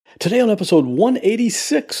Today on episode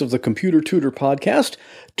 186 of the Computer Tutor podcast,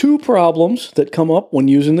 2 problems that come up when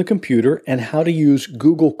using the computer and how to use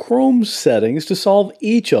Google Chrome settings to solve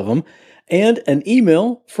each of them, and an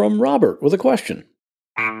email from Robert with a question.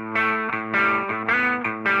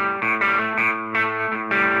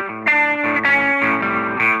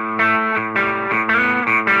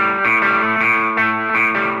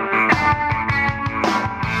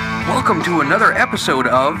 Welcome to another episode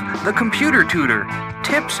of The Computer Tutor.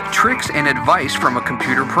 Tips, tricks, and advice from a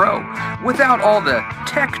computer pro, without all the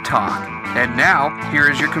tech talk. And now,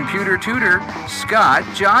 here is your computer tutor, Scott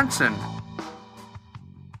Johnson.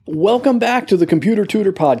 Welcome back to the Computer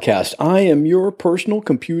Tutor podcast. I am your personal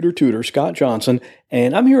computer tutor, Scott Johnson,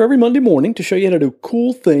 and I'm here every Monday morning to show you how to do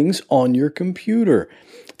cool things on your computer.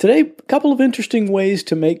 Today, a couple of interesting ways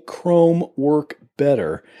to make Chrome work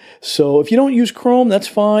better. So if you don't use Chrome, that's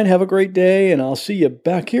fine. Have a great day, and I'll see you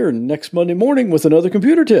back here next Monday morning with another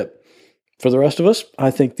computer tip. For the rest of us,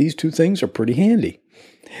 I think these 2 things are pretty handy.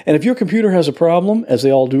 And if your computer has a problem, as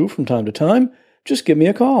they all do from time to time, just give me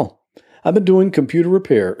a call. I've been doing computer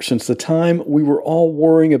repair since the time we were all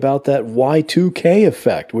worrying about that Y2K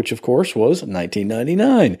effect, which of course was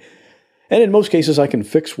 1999. And in most cases, I can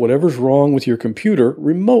fix whatever's wrong with your computer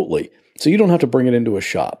remotely, so you don't have to bring it into a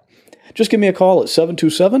shop. Just give me a call at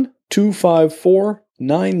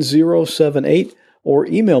 727-254-9078 or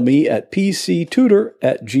email me at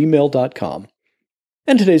pctutor@gmail.com.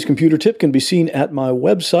 And today's computer tip can be seen at my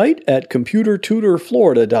website at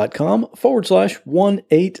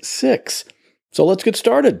computertutorflorida.com/186. So let's get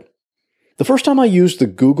started. The first time I used the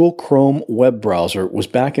Google Chrome web browser was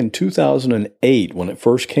back in 2008 when it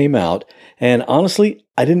first came out, and honestly,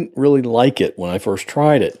 I didn't really like it when I first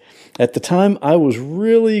tried it. At the time, I was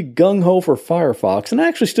really gung-ho for Firefox, and I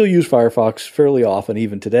actually still use Firefox fairly often,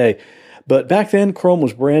 even today. But back then, Chrome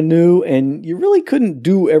was brand new, and you really couldn't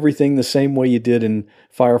do everything the same way you did in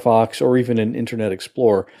Firefox or even in Internet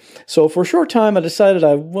Explorer. So for a short time, I decided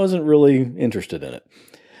I wasn't really interested in it.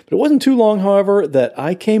 But it wasn't too long, however, that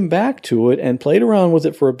I came back to it and played around with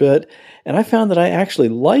it for a bit, and I found that I actually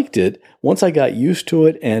liked it once I got used to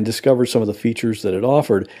it and discovered some of the features that it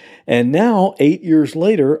offered. And now, 8 years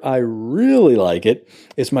later, I really like it.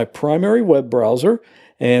 It's my primary web browser,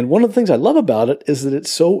 and one of the things I love about it is that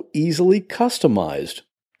it's so easily customized.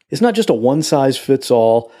 It's not just a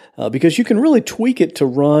one-size-fits-all, because you can really tweak it to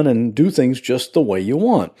run and do things just the way you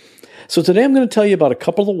want. So today I'm going to tell you about a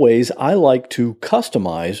couple of ways I like to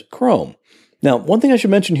customize Chrome. Now, one thing I should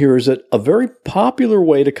mention here is that a very popular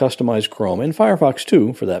way to customize Chrome, and Firefox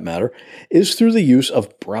too, for that matter, is through the use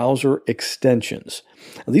of browser extensions.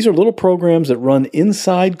 Now, these are little programs that run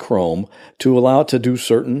inside Chrome to allow it to do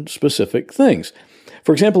certain specific things.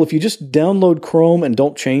 For example, if you just download Chrome and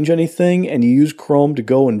don't change anything, and you use Chrome to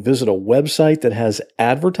go and visit a website that has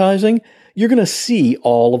advertising, you're going to see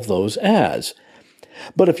all of those ads.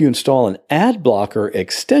 But if you install an ad blocker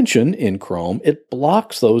extension in Chrome, it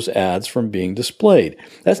blocks those ads from being displayed.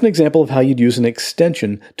 That's an example of how you'd use an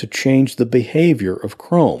extension to change the behavior of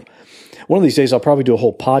Chrome. One of these days, I'll probably do a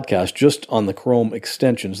whole podcast just on the Chrome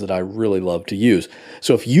extensions that I really love to use.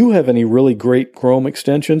 So if you have any really great Chrome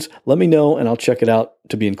extensions, let me know and I'll check it out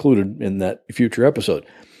to be included in that future episode.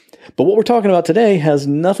 But what we're talking about today has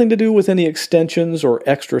nothing to do with any extensions or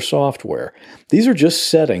extra software. These are just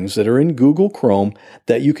settings that are in Google Chrome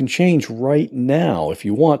that you can change right now if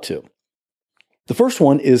you want to. The first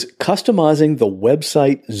one is customizing the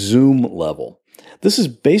website zoom level. This is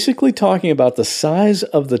basically talking about the size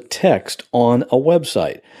of the text on a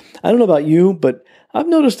website. I don't know about you, but I've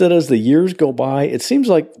noticed that as the years go by, it seems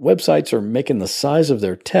like websites are making the size of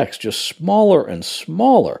their text just smaller and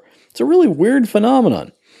smaller. It's a really weird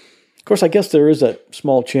phenomenon. Of course, I guess there is that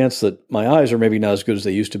small chance that my eyes are maybe not as good as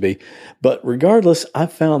they used to be. But regardless,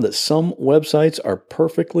 I've found that some websites are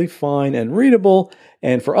perfectly fine and readable,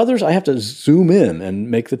 and for others, I have to zoom in and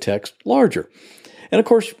make the text larger. And of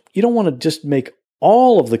course, you don't want to just make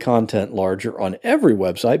all of the content larger on every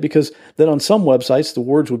website, because then on some websites, the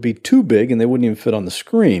words would be too big and they wouldn't even fit on the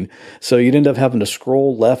screen. So you'd end up having to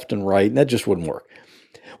scroll left and right, and that just wouldn't work.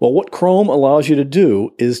 Well, what Chrome allows you to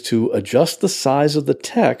do is to adjust the size of the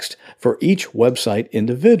text for each website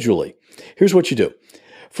individually. Here's what you do.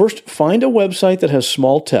 First, find a website that has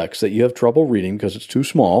small text that you have trouble reading because it's too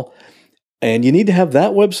small, and you need to have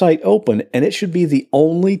that website open, and it should be the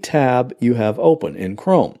only tab you have open in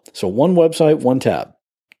Chrome. So one website, one tab.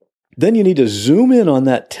 Then you need to zoom in on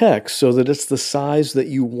that text so that it's the size that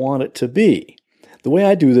you want it to be. The way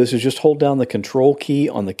I do this is just hold down the Control key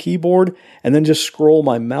on the keyboard and then just scroll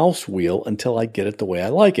my mouse wheel until I get it the way I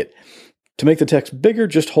like it. To make the text bigger,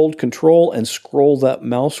 just hold Control and scroll that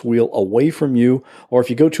mouse wheel away from you. Or if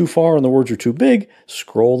you go too far and the words are too big,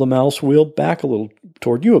 scroll the mouse wheel back a little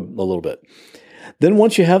toward you a little bit. Then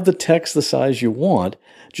once you have the text the size you want,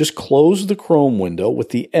 just close the Chrome window with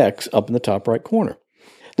the X up in the top right corner.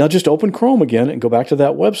 Now just open Chrome again and go back to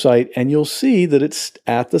that website, and you'll see that it's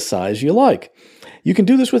at the size you like. You can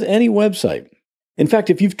do this with any website. In fact,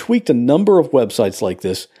 if you've tweaked a number of websites like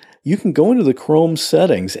this, you can go into the Chrome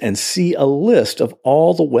settings and see a list of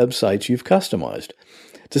all the websites you've customized.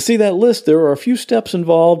 To see that list, there are a few steps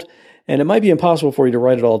involved, and it might be impossible for you to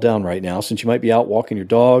write it all down right now since you might be out walking your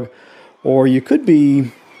dog, or you could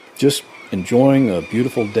be just enjoying a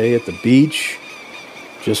beautiful day at the beach,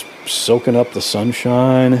 just soaking up the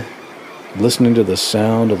sunshine, listening to the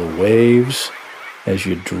sound of the waves as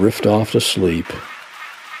you drift off to sleep.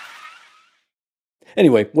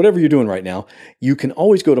 Anyway, whatever you're doing right now, you can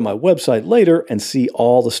always go to my website later and see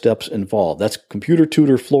all the steps involved. That's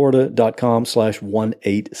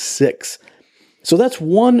computertutorflorida.com/186. So that's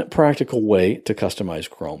one practical way to customize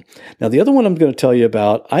Chrome. Now, the other one I'm going to tell you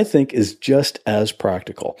about, I think, is just as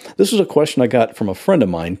practical. This is a question I got from a friend of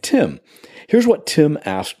mine, Tim. Here's what Tim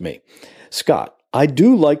asked me. Scott, I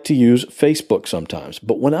do like to use Facebook sometimes,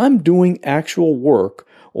 but when I'm doing actual work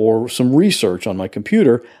or some research on my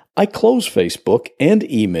computer, I close Facebook and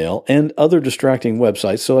email and other distracting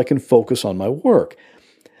websites so I can focus on my work.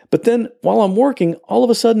 But then while I'm working, all of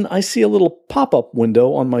a sudden I see a little pop-up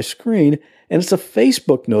window on my screen, and it's a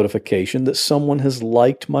Facebook notification that someone has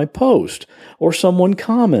liked my post, or someone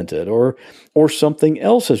commented, or something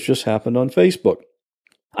else has just happened on Facebook.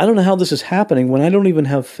 I don't know how this is happening when I don't even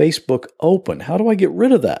have Facebook open. How do I get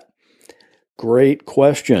rid of that? Great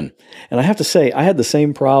question. And I have to say, I had the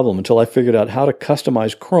same problem until I figured out how to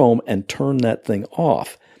customize Chrome and turn that thing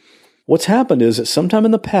off. What's happened is that sometime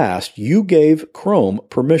in the past, you gave Chrome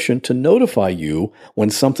permission to notify you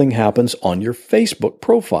when something happens on your Facebook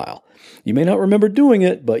profile. You may not remember doing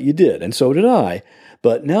it, but you did, and so did I.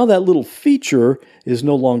 But now that little feature is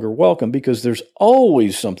no longer welcome because there's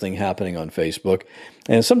always something happening on Facebook,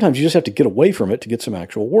 and sometimes you just have to get away from it to get some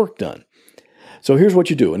actual work done. So here's what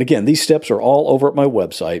you do. And again, these steps are all over at my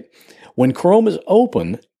website. When Chrome is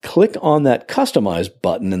open, click on that Customize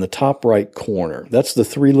button in the top right corner. That's the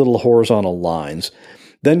three little horizontal lines.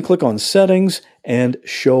 Then click on Settings and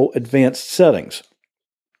Show Advanced Settings.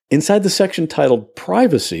 Inside the section titled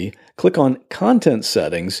Privacy, click on Content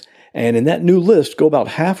Settings, and in that new list, go about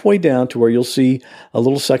halfway down to where you'll see a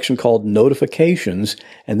little section called Notifications,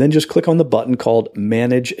 and then just click on the button called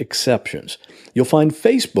Manage Exceptions. You'll find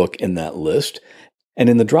Facebook in that list, and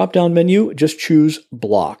in the drop-down menu, just choose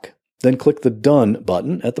Block. Then click the Done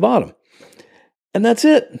button at the bottom. And that's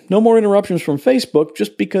it. No more interruptions from Facebook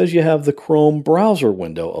just because you have the Chrome browser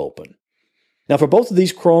window open. Now, for both of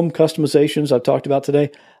these Chrome customizations I've talked about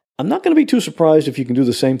today, I'm not going to be too surprised if you can do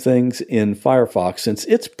the same things in Firefox, since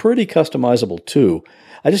it's pretty customizable too.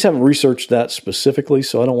 I just haven't researched that specifically,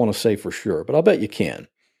 so I don't want to say for sure, but I'll bet you can.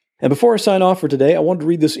 And before I sign off for today, I wanted to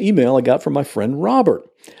read this email I got from my friend Robert.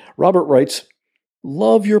 Robert writes,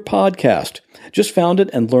 "Love your podcast. Just found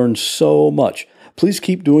it and learned so much. Please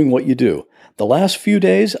keep doing what you do. The last few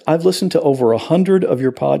days, I've listened to over 100 of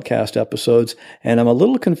your podcast episodes, and I'm a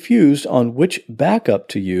little confused on which backup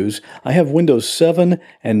to use. I have Windows 7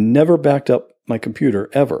 and never backed up my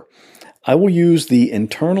computer ever. I will use the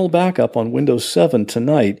internal backup on Windows 7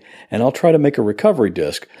 tonight, and I'll try to make a recovery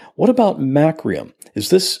disk. What about Macrium?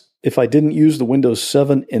 Is this if I didn't use the Windows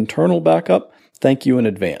 7 internal backup? Thank you in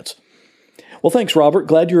advance." Well, thanks, Robert.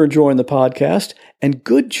 Glad you're enjoying the podcast, and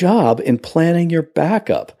good job in planning your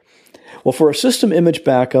backup. Well, for a system image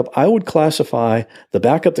backup, I would classify the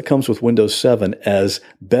backup that comes with Windows 7 as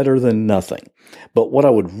better than nothing. But what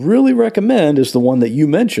I would really recommend is the one that you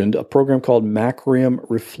mentioned, a program called Macrium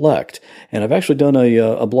Reflect. And I've actually done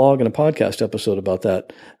a blog and a podcast episode about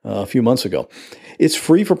that a few months ago. It's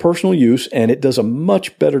free for personal use, and it does a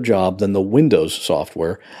much better job than the Windows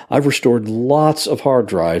software. I've restored lots of hard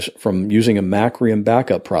drives from using a Macrium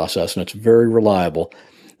backup process, and it's very reliable.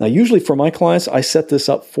 Now, usually for my clients, I set this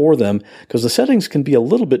up for them because the settings can be a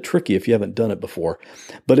little bit tricky if you haven't done it before.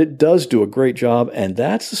 But it does do a great job, and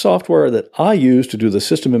that's the software that I use to do the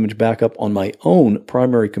system image backup on my own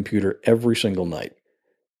primary computer every single night.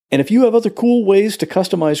 And if you have other cool ways to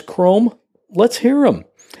customize Chrome, let's hear them.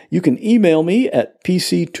 You can email me at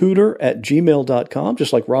pctutor@gmail.com,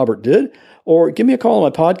 just like Robert did, or give me a call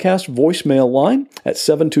on my podcast voicemail line at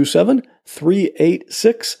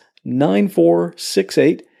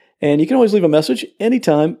 727-386-9468. And you can always leave a message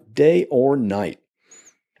anytime, day or night.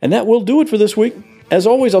 And that will do it for this week. As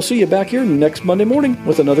always, I'll see you back here next Monday morning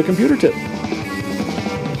with another computer tip.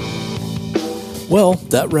 Well,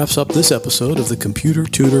 that wraps up this episode of the Computer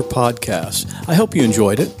Tutor Podcast. I hope you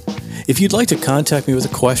enjoyed it. If you'd like to contact me with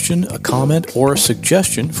a question, a comment, or a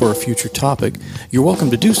suggestion for a future topic, you're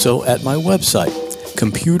welcome to do so at my website,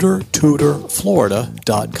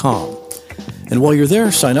 computertutorflorida.com. And while you're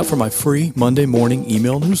there, sign up for my free Monday morning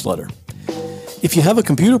email newsletter. If you have a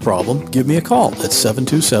computer problem, give me a call at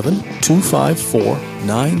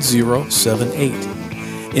 727-254-9078.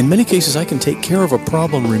 In many cases, I can take care of a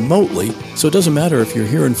problem remotely, so it doesn't matter if you're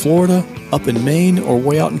here in Florida, up in Maine, or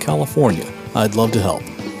way out in California. I'd love to help.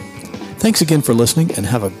 Thanks again for listening, and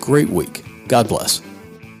have a great week. God bless.